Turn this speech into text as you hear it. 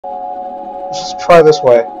Let's just try this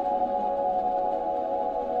way.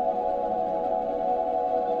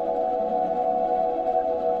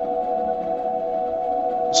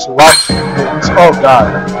 Just lock. Oh god.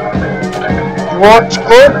 You want to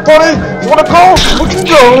go, buddy? You wanna go? We can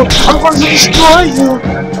go. I'm going to destroy you.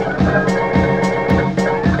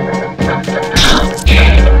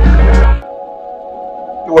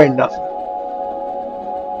 You ain't nothing.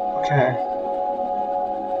 Okay.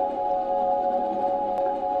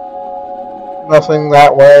 Nothing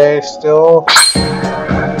that way, still.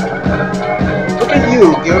 Look at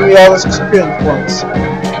you, giving me all this experience points.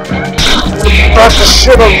 Crack the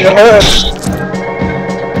shit on your head!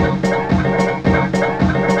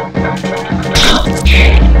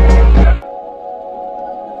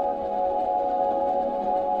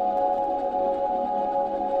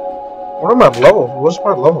 What am I level? What's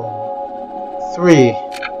my level? 3.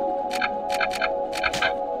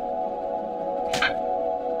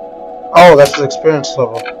 Oh, that's the experience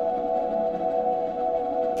level.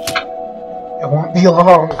 It won't be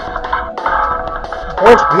long. It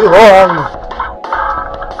won't be long.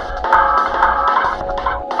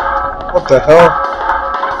 What the hell?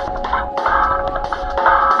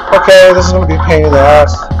 Okay, this is gonna be a pain in the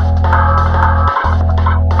ass.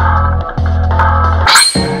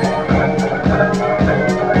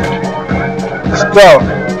 Let's go.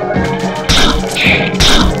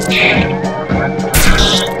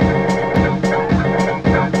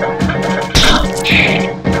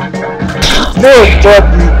 No,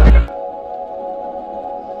 W.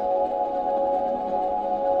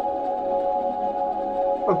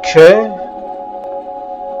 Okay.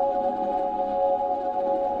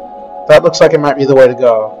 That looks like it might be the way to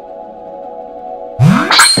go.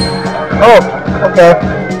 Oh, okay.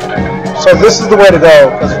 So this is the way to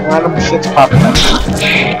go, because random shit's popping up.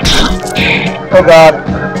 Oh god.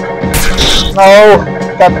 No!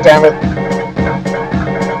 God damn it.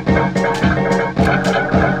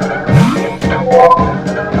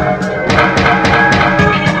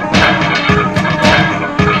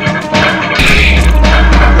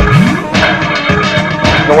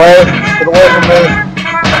 Get away from me.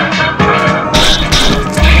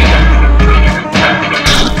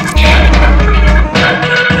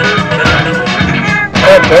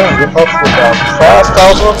 Oh damn, your health was down fast,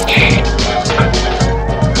 Alpha.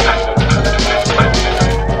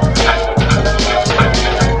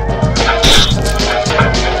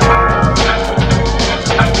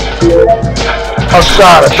 Oh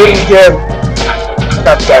god, I did it again.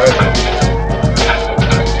 God damn it.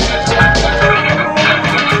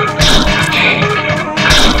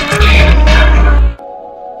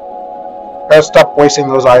 Gotta stop wasting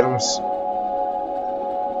those items.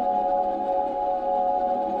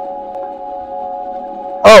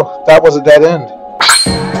 Oh, that was a dead end.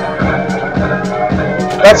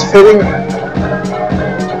 That's fitting.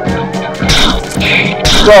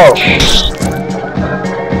 Go.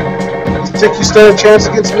 You think you stand a chance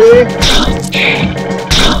against me?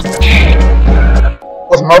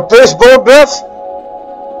 With my baseball bat?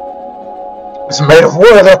 It's made of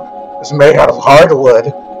wood. It's made out of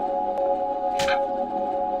hardwood.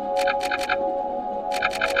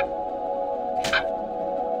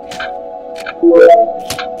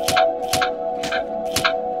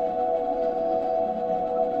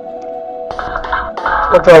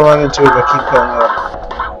 What do I run into if I keep going up?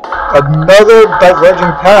 Another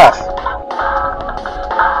diverging path.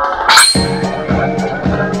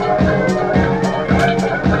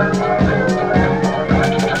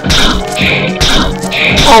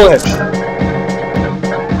 College.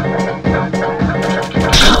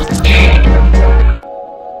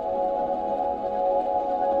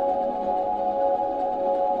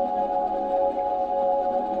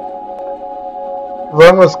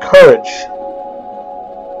 Run with courage.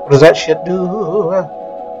 What does that shit do?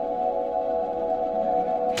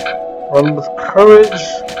 Run with courage.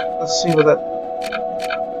 Let's see what that.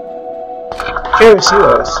 Can't even see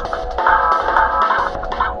those.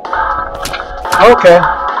 Okay.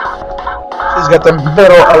 He's got the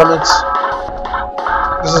middle elements.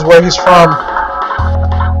 This is where he's from.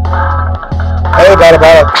 Hey, bad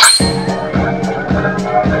about it.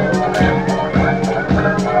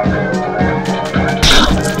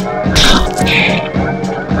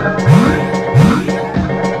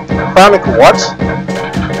 Chronic what?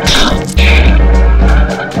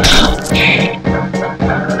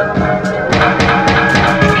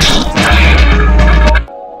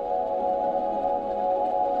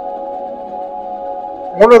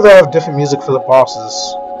 I wonder if they have different music for the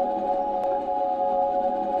bosses.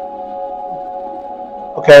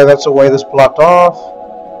 Okay, that's the way this blocked off.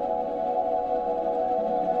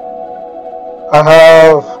 I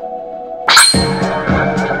have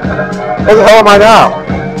Where the hell am I now?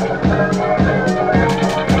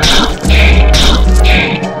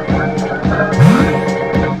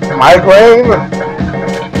 Migraine?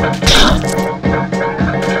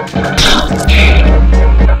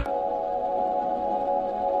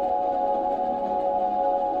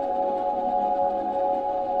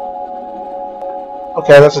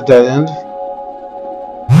 Okay, that's a dead end.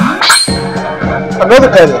 Another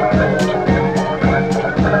dead end.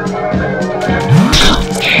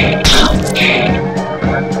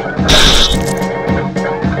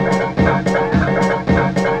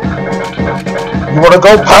 You wanna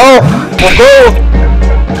go, pal? We'll go!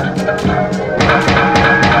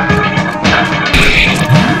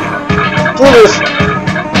 Do this!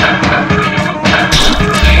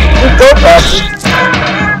 We'll go, Pappy!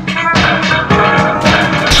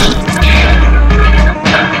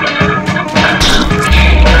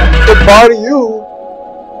 Goodbye to you!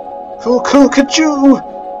 Cuckoo-ca-choo!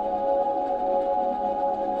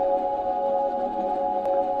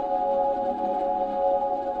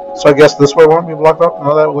 So I guess this way won't be blocked off?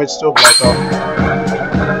 No, that way's still blocked off.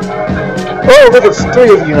 Oh, look, it's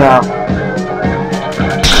 3 of you now.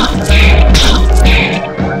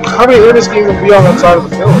 How many enemies can even be on that side of the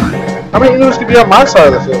field? How many enemies can be on my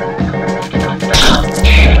side of the field?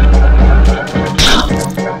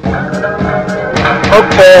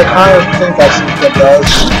 Okay, I kind of think I see what that does.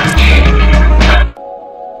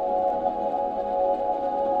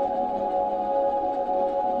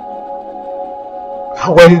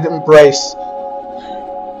 Weighted embrace.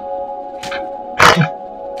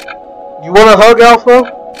 You want a hug, Alpha?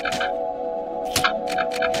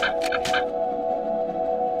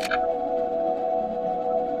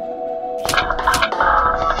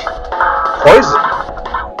 Poison.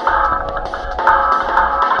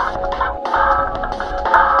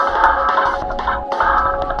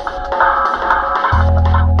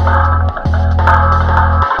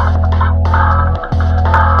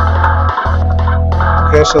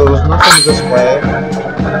 Okay, so there was nothing this way.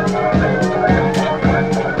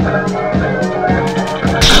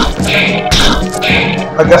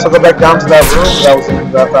 I guess I'll go back down to that room that was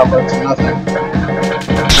in that led to nothing.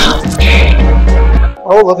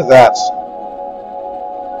 Oh, look at that.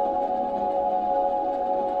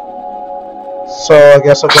 So I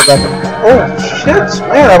guess I'll go back and... Oh, shit!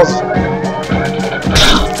 Man, that was...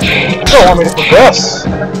 You don't want me to progress.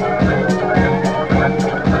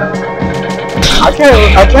 I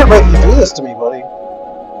can't let you do this to me, buddy.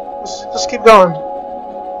 Just keep going.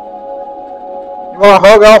 You want a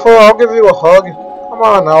hug, Alpha? I'll give you a hug. Come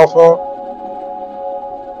on, Alpha.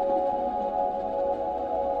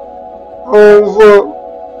 Alpha.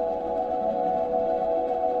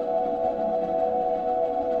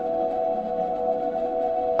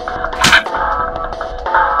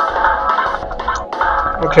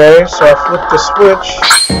 Okay, so I flipped the switch.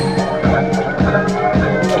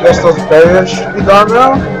 I guess those barriers should be gone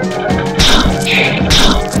now?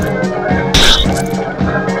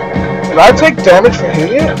 Did I take damage for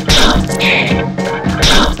hitting it?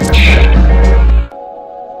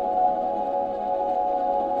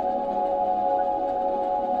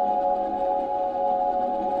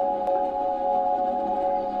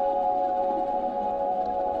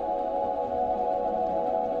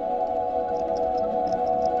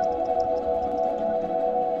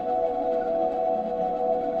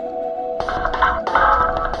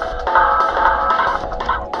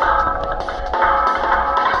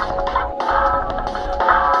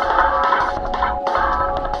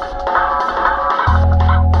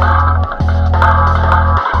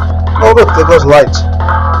 Oh look, there goes light.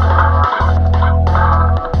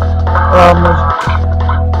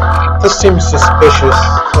 This seems suspicious,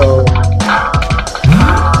 so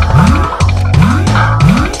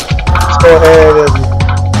let's go ahead and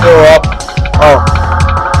go up. Oh,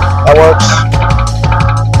 that works.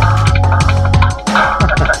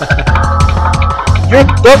 You're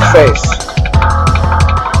duck face.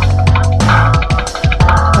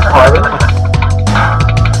 Pardon?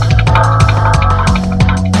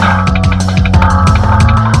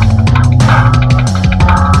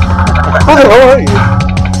 Who the hell are you?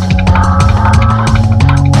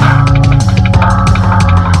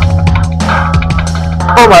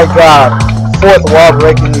 Oh my god. 4th wall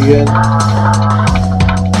breaking again.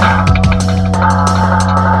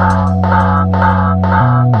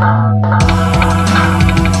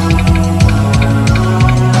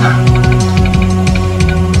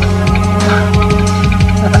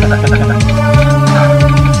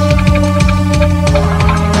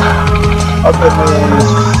 I'll give me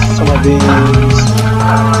some of these.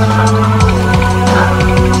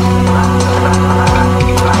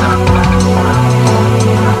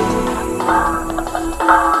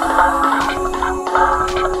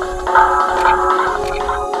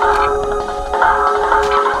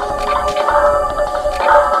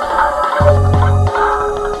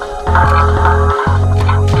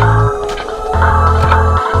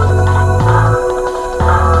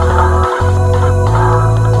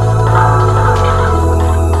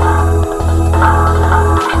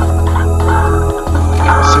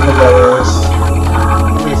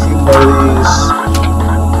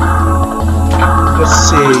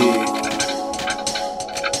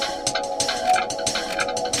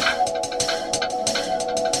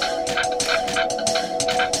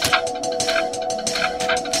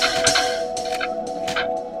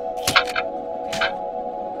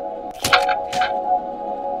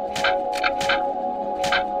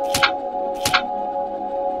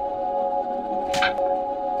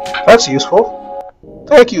 that's useful.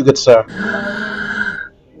 Thank you, good sir.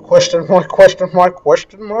 Question mark, question mark,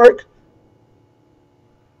 question mark?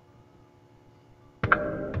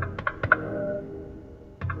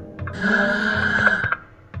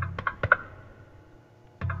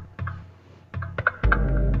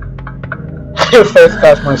 Your faith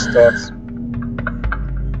got my stats.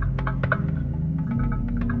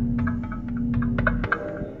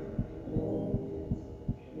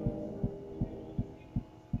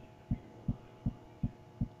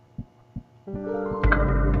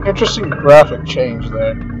 Interesting graphic change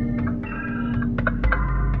there.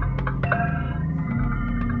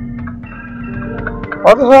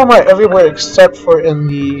 Why the hell am I everywhere except for in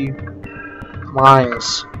the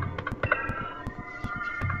mines?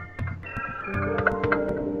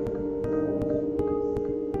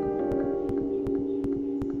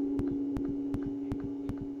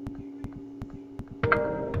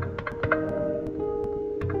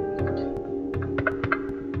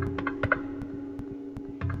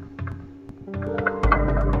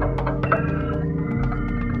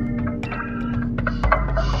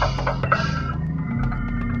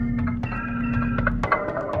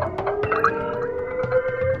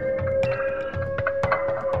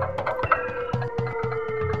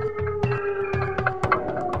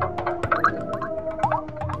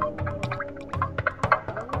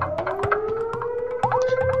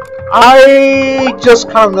 I just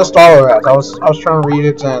kind of missed all of that. I was trying to read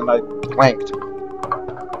it and I blanked.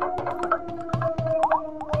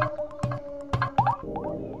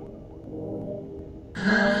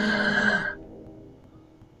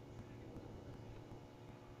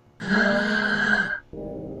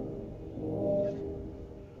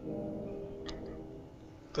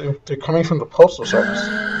 They're coming from the postal service.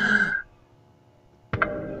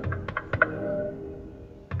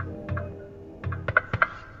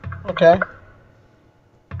 Okay.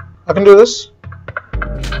 I can do this.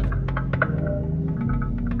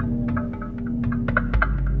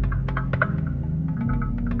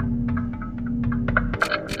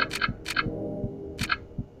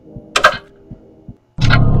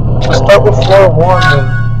 Let's start with floor 1 then.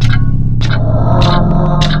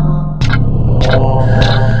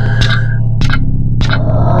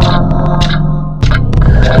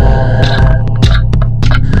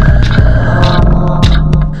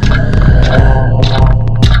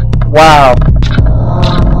 Wow.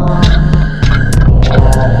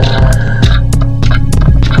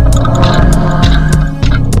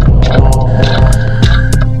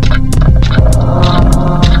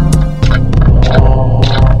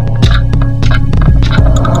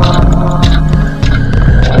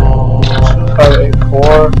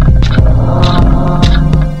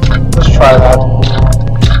 Let's try that.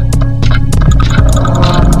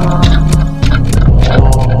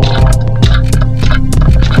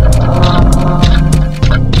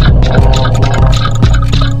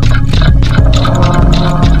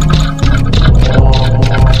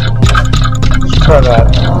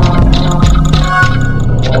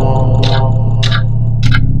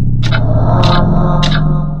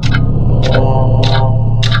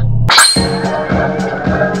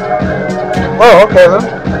 Oh, okay then.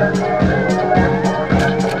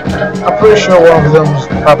 I'm pretty sure one of them was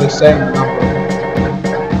probably saying the number.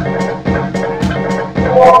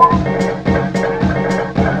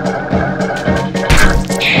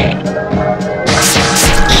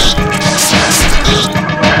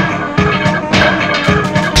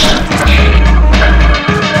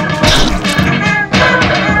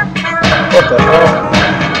 What the hell?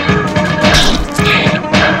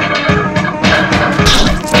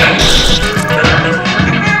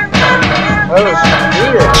 That was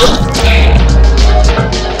weird.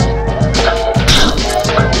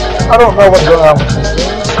 I don't know what's going on with these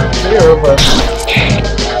things here, but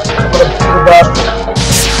what a cool bastard.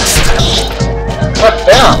 What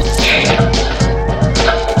down?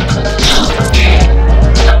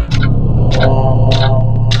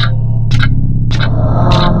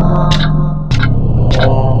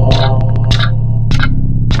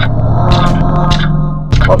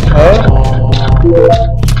 Okay.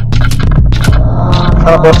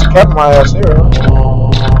 I'm about to cap my ass here.